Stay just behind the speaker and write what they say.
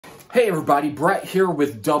Hey everybody, Brett here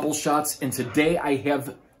with Double Shots, and today I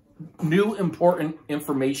have new important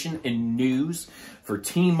information and news for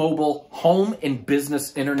T-Mobile home and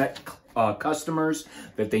business internet customers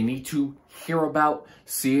that they need to hear about,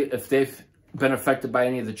 see if they've been affected by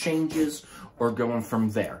any of the changes or going from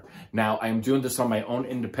there. Now, I am doing this on my own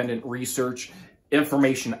independent research,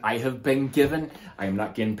 information I have been given. I am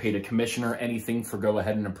not getting paid a commission or anything for go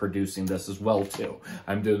ahead and producing this as well too.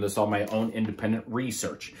 I'm doing this on my own independent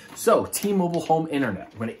research. So T-Mobile home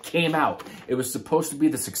internet, when it came out, it was supposed to be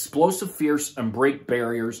this explosive, fierce, and break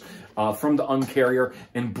barriers from the Un-carrier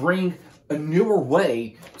and bring a newer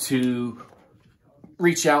way to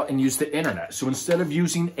reach out and use the internet. So instead of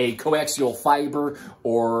using a coaxial fiber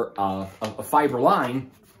or a fiber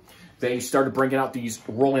line, they started rolling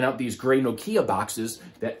out these gray Nokia boxes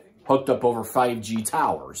that hooked up over 5G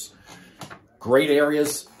towers. Great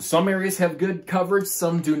areas. Some areas have good coverage,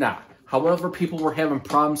 some do not. However, people were having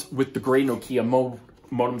problems with the gray Nokia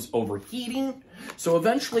modems overheating. So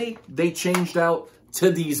eventually they changed out to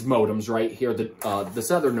these modems right here, this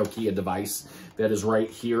other Nokia device that is right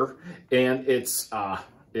here. And it's,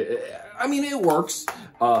 it works.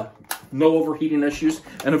 No overheating issues.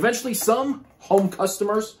 And eventually some home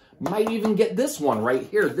customers might even get this one right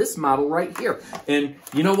here, this model right here. And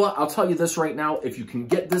you know what? I'll tell you this right now. If you can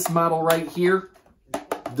get this model right here,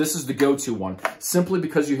 this is the go-to one. Simply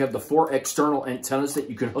because you have the 4 external antennas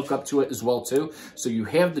that you can hook up to it as well too. So you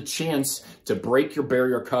have the chance to break your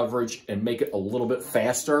barrier coverage and make it a little bit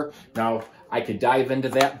faster. Now, I could dive into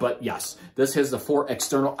that, but yes, this has the 4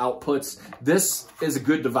 external outputs. This is a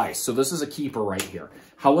good device. So this is a keeper right here.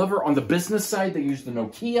 However, on the business side, they use the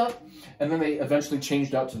Nokia, and then they eventually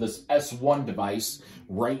changed out to this S1 device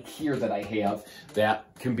right here that I have that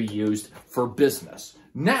can be used for business.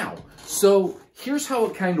 Now, so here's how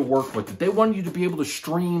it kind of worked with it. They wanted you to be able to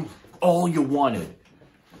stream all you wanted.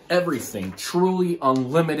 Everything, truly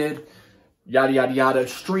unlimited, yada, yada, yada.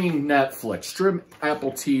 Stream Netflix, stream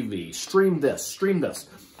Apple TV, stream this, stream this.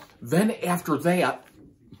 Then after that,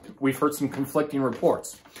 we've heard some conflicting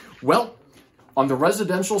reports. Well, on the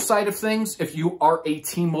residential side of things, if you are a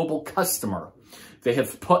T-Mobile customer, they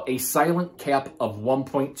have put a silent cap of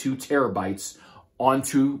 1.2 terabytes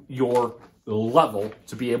onto your level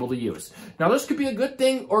to be able to use. Now, this could be a good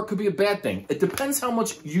thing or it could be a bad thing. It depends how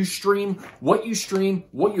much you stream, what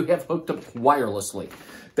you have hooked up wirelessly.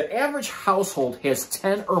 The average household has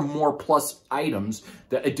 10 or more plus items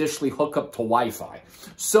that additionally hook up to Wi-Fi.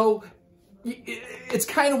 So it's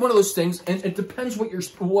kind of one of those things, and it depends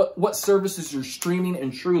what services you're streaming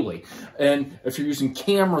and truly. And if you're using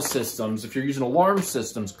camera systems, if you're using alarm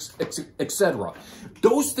systems, etc.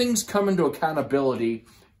 Those things come into accountability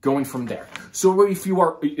going from there. So if you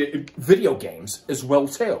are video games as well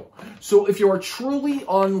too. So if you are truly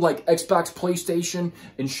on like Xbox, PlayStation,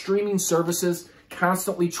 and streaming services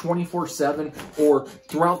constantly 24/7 or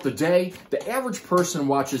throughout the day, the average person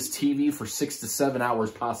watches TV for 6 to 7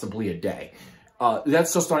 hours possibly a day.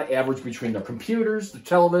 That's just on average between their computers, their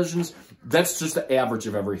televisions. That's just the average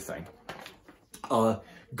of everything.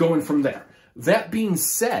 Going from there. That being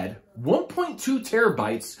said, 1.2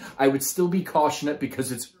 terabytes, I would still be cautionate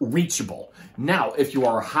because it's reachable. Now, if you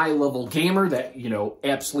are a high-level gamer that,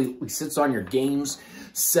 absolutely sits on your games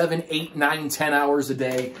 7, 8, 9, 10 hours a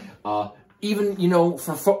day, even,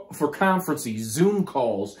 for conferences, Zoom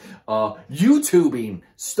calls, YouTubing,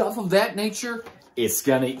 stuff of that nature, it's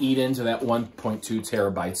going to eat into that 1.2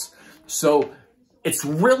 terabytes. So it's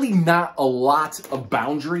really not a lot of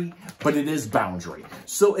boundary, but it is boundary.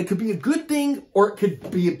 So it could be a good thing or it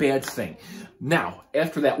could be a bad thing. Now,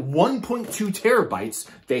 after that 1.2 terabytes,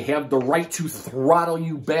 they have the right to throttle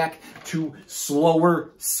you back to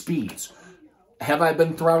slower speeds. Have I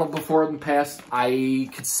been throttled before in the past? I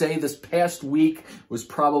could say this past week was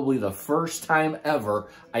probably the first time ever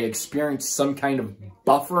I experienced some kind of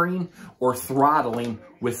buffering or throttling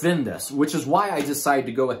within this, which is why I decided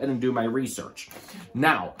to go ahead and do my research.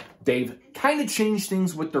 Now, they've kind of changed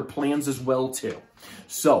things with their plans as well too.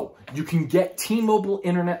 So, you can get T-Mobile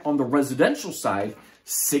internet on the residential side,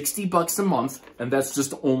 $60 a month, and that's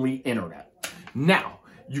just only internet. Now,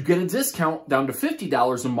 you get a discount down to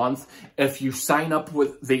 $50 a month if you sign up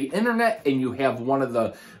with the internet and you have one of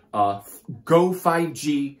the Go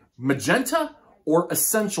 5G Magenta or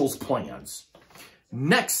Essentials plans.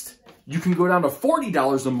 Next, you can go down to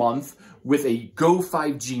 $40 a month with a Go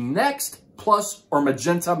 5G Next Plus or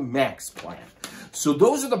Magenta Max plan. So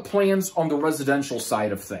those are the plans on the residential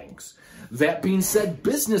side of things. That being said,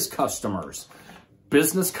 business customers,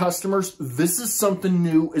 this is something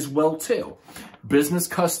new as well too. Business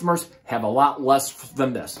customers have a lot less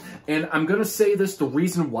than this. And I'm going to say this, the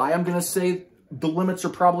reason why I'm going to say the limits are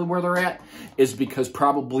probably where they're at is because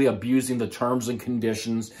probably abusing the terms and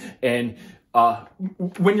conditions. And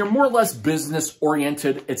when you're more or less business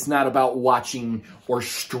oriented, it's not about watching or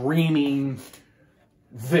streaming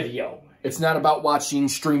video. It's not about watching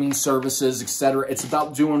streaming services, etc. It's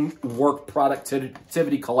about doing work,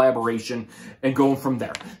 productivity, collaboration, and going from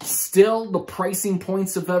there. Still, the pricing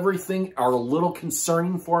points of everything are a little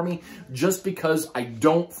concerning for me just because I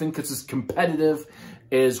don't think it's as competitive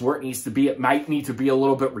as where it needs to be. It might need to be a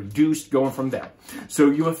little bit reduced going from there.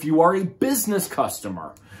 So if you are a business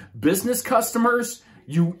customer, business customers,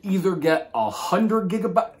 you either get 100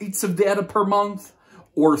 gigabytes of data per month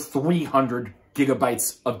or 300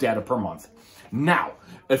 gigabytes of data per month. Now,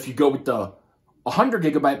 if you go with the 100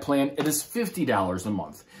 gigabyte plan, it is $50 a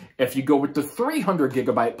month. If you go with the 300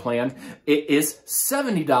 gigabyte plan, it is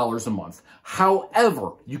 $70 a month.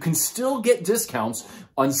 However, you can still get discounts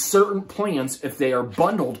on certain plans if they are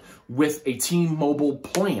bundled with a T-Mobile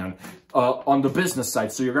plan on the business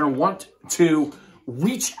side. So you're going to want to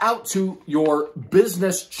reach out to your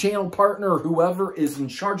business channel partner or whoever is in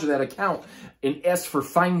charge of that account and ask for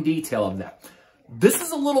fine detail of that. This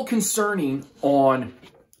is a little concerning on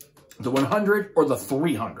the 100 or the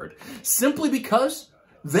 300, simply because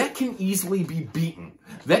that can easily be beaten.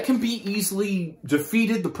 That can be easily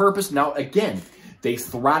defeated, the purpose. Now, again, they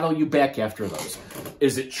throttle you back after those.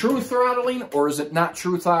 Is it true throttling or is it not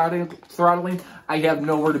true throttling? I have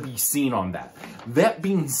nowhere to be seen on that. That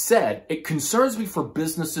being said, it concerns me for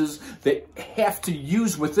businesses that have to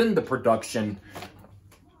use within the production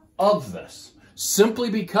of this. Simply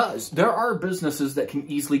because there are businesses that can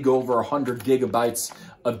easily go over 100 gigabytes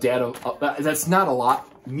of data. That's not a lot.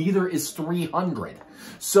 Neither is 300.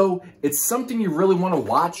 So it's something you really want to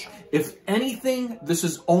watch. If anything, this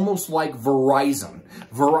is almost like Verizon.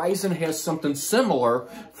 Verizon has something similar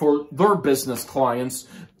for their business clients.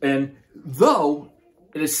 And though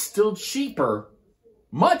it is still cheaper,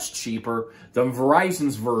 much cheaper than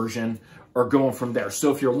Verizon's version, are going from there.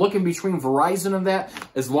 So if you're looking between Verizon and that,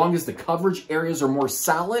 as long as the coverage areas are more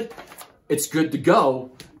solid, it's good to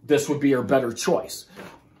go. This would be your better choice.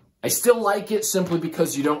 I still like it simply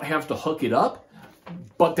because you don't have to hook it up,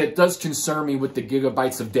 but that does concern me with the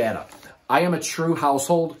gigabytes of data. I am a true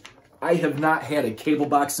household. I have not had a cable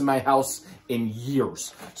box in my house in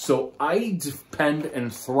years. So I depend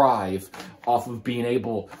and thrive off of being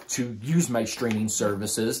able to use my streaming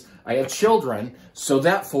services. I have children, so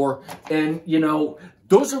therefore, and you know,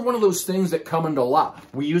 those are one of those things that come into a lot.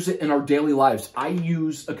 We use it in our daily lives. I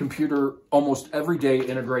use a computer almost every day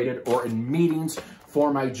integrated or in meetings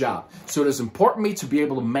for my job. So it is important to me to be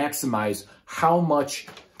able to maximize how much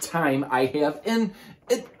time I have, and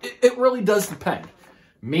it really does depend.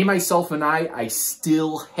 Me, myself, and I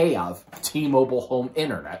still have T-Mobile home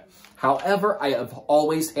internet. However, I have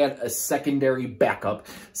always had a secondary backup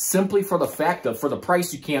simply for the fact that for the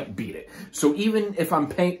price, you can't beat it. So even if I'm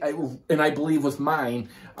paying, and I believe with mine,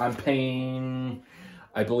 I'm paying,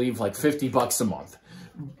 I believe like $50 a month.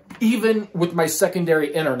 Even with my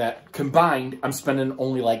secondary internet combined, I'm spending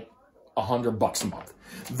only like $100 a month.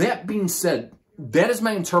 That being said, that is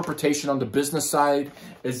my interpretation on the business side.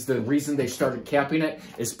 Is the reason they started capping it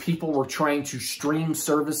is people were trying to stream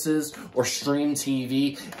services or stream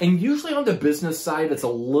TV. And usually on the business side, it's a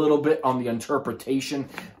little bit on the interpretation,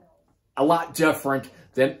 a lot different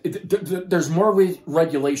than, there's more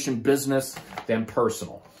regulation business than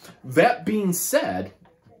personal. That being said,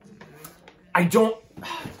 I don't,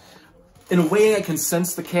 in a way I can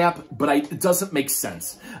sense the cap, but it doesn't make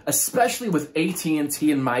sense. Especially with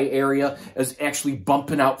AT&T in my area is actually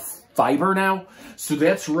bumping out fiber now. So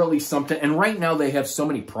that's really something. And right now they have so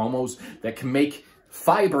many promos that can make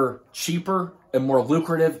fiber cheaper and more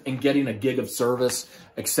lucrative in getting a gig of service,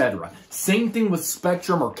 etc. Same thing with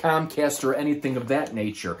Spectrum or Comcast or anything of that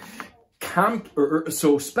nature.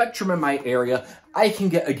 So Spectrum in my area, I can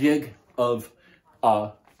get a gig of,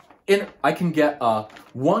 I can get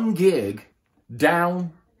 1 gig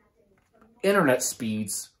down internet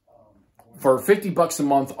speeds for $50 a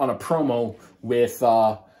month on a promo with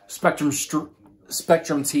Spectrum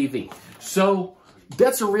TV. So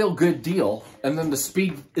that's a real good deal. And then the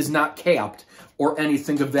speed is not capped or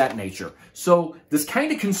anything of that nature. So this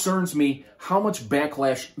kind of concerns me how much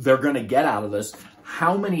backlash they're going to get out of this,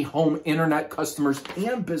 how many home internet customers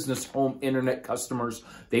and business home internet customers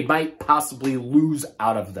they might possibly lose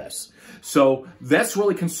out of this. So that's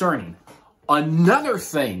really concerning. Another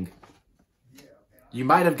thing, you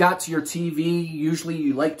might have got to your TV. Usually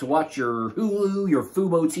you like to watch your Hulu, your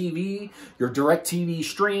Fubo TV, your DirecTV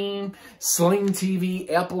Stream, Sling TV,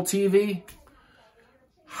 Apple TV.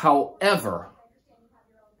 However,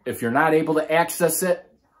 if you're not able to access it,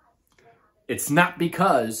 It's not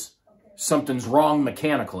because something's wrong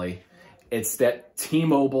mechanically. It's that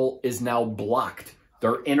T-Mobile is now blocked.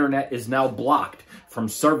 Their internet is now blocked from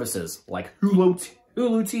services like Hulu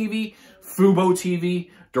TV, Fubo TV,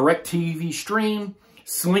 DirecTV Stream,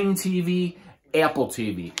 Sling TV, Apple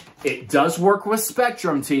TV. It does work with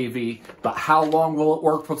Spectrum TV, but how long will it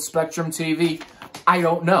work with Spectrum TV? I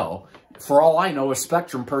don't know. For all I know, a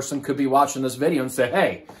Spectrum person could be watching this video and say,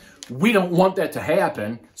 hey, we don't want that to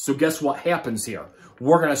happen, so guess what happens here?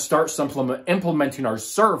 We're going to start implementing our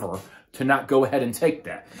server to not go ahead and take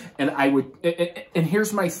that. And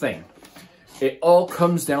here's my thing. It all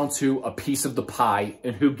comes down to a piece of the pie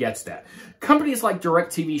and who gets that. Companies like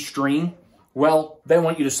DirecTV Stream, well, they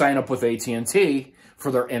want you to sign up with AT&T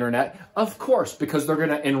for their internet, of course, because they're going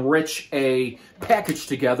to enrich a package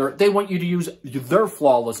together. They want you to use their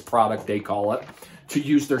flawless product, they call it, to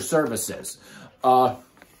use their services.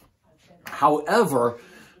 However,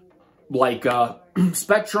 like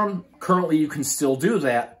Spectrum, currently you can still do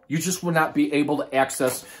that. You just will not be able to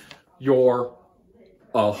access your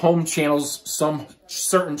home channels, some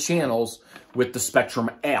certain channels with the Spectrum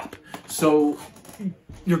app. So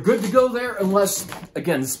you're good to go there unless,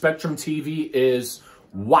 again, Spectrum TV is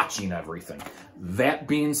watching everything. That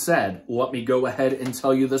being said, let me go ahead and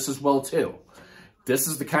tell you this as well, too. This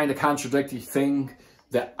is the kind of contradictory thing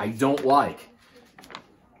that I don't like.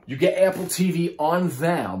 You get Apple TV on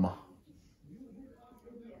them,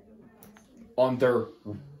 on their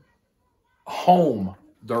home,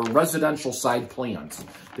 their residential side plans.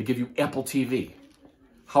 They give you Apple TV.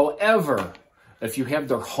 However, if you have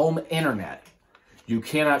their home internet, you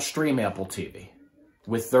cannot stream Apple TV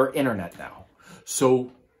with their internet now.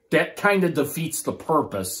 So that kind of defeats the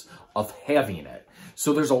purpose of having it.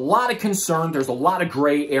 So there's a lot of concern. There's a lot of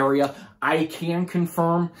gray area. I can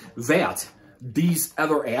confirm that these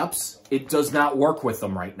other apps, it does not work with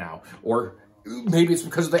them right now. Or maybe it's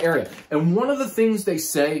because of the area. And one of the things they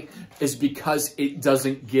say is because it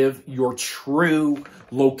doesn't give your true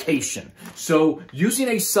location. So using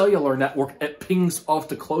a cellular network, it pings off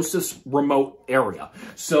the closest remote area.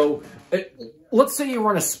 So let's say you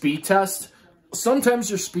run a speed test.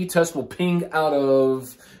 Sometimes your speed test will ping out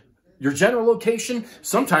of your general location.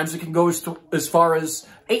 Sometimes it can go as far as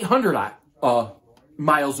 800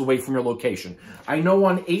 miles away from your location. I know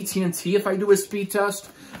on AT&T, if I do a speed test,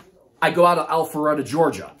 I go out of Alpharetta,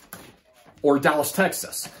 Georgia, or Dallas,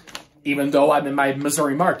 Texas, even though I'm in my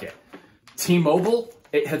Missouri market. T-Mobile,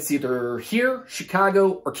 it hits either here,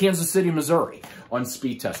 Chicago, or Kansas City, Missouri on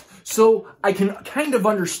speed test. So I can kind of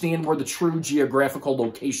understand where the true geographical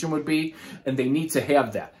location would be, and they need to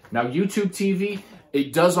have that. Now, YouTube TV,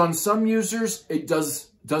 it does on some users, it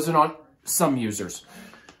doesn't on some users.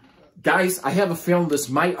 Guys, I have a feeling this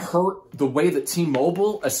might hurt the way that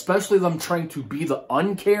T-Mobile, especially them trying to be the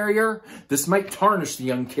Un-carrier, this might tarnish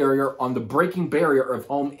the Un-carrier on the breaking barrier of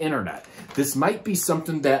home internet. This might be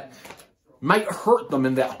something that might hurt them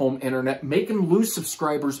in that home internet, make them lose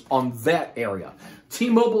subscribers on that area.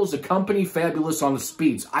 T-Mobile is a company fabulous on the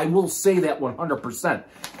speeds. I will say that 100%.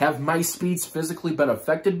 Have my speeds physically been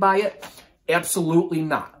affected by it? Absolutely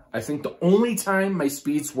not. I think the only time my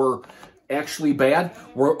speeds were actually bad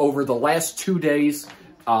were over the last 2 days,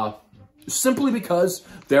 simply because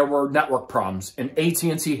there were network problems, and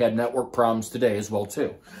AT&T had network problems today as well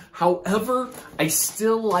too. However, I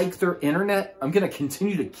still like their internet. I'm going to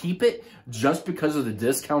continue to keep it just because of the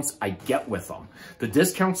discounts I get with them. The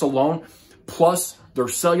discounts alone, plus their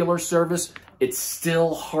cellular service, it's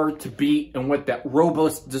still hard to beat. And with that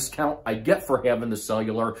robust discount I get for having the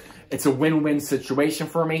cellular, it's a win-win situation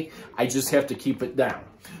for me. I just have to keep it down.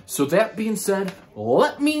 So that being said,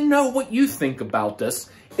 let me know what you think about this.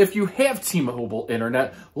 If you have T-Mobile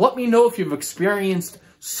internet, let me know if you've experienced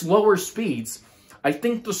slower speeds. I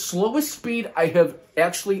think the slowest speed I have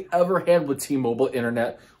actually ever had with T-Mobile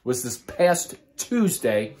internet was this past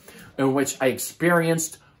Tuesday, in which I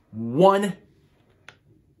experienced 1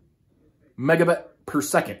 megabit per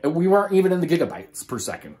second. And we weren't even in the gigabytes per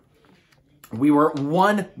second. We were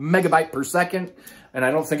 1 megabyte per second, and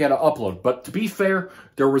I don't think I had to upload. But to be fair,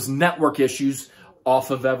 there was network issues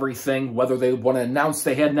off of everything, whether they want to announce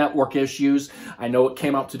they had network issues. I know it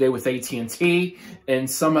came out today with AT&T, and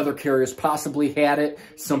some other carriers possibly had it.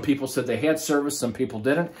 Some people said they had service, some people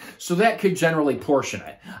didn't. So that could generally portion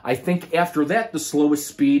it. I think after that, the slowest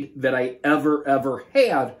speed that I ever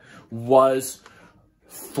had was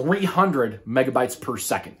 300 megabytes per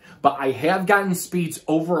second. But I have gotten speeds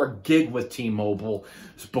over a gig with T-Mobile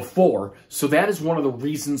before, so that is one of the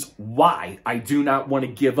reasons why I do not want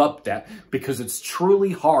to give up that, because it's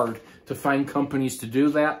truly hard to find companies to do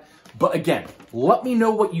that. But again, let me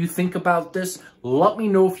know what you think about this. Let me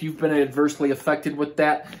know if you've been adversely affected with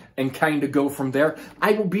that and kind of go from there.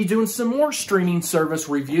 I will be doing some more streaming service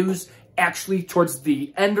reviews actually towards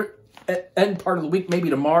the end part of the week, maybe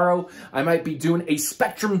tomorrow. I might be doing a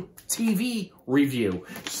Spectrum TV review.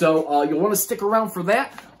 So you'll want to stick around for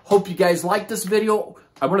that. Hope you guys like this video.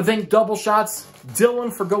 I want to thank Double Shots,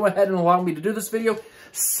 Dylan, for going ahead and allowing me to do this video.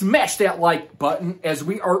 Smash that like button as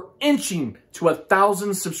we are inching to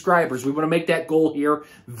 1,000 subscribers. We want to make that goal here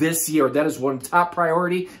this year. That is one top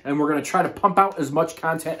priority, and we're going to try to pump out as much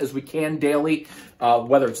content as we can daily,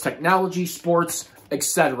 whether it's technology, sports,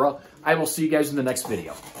 etc. I will see you guys in the next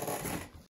video.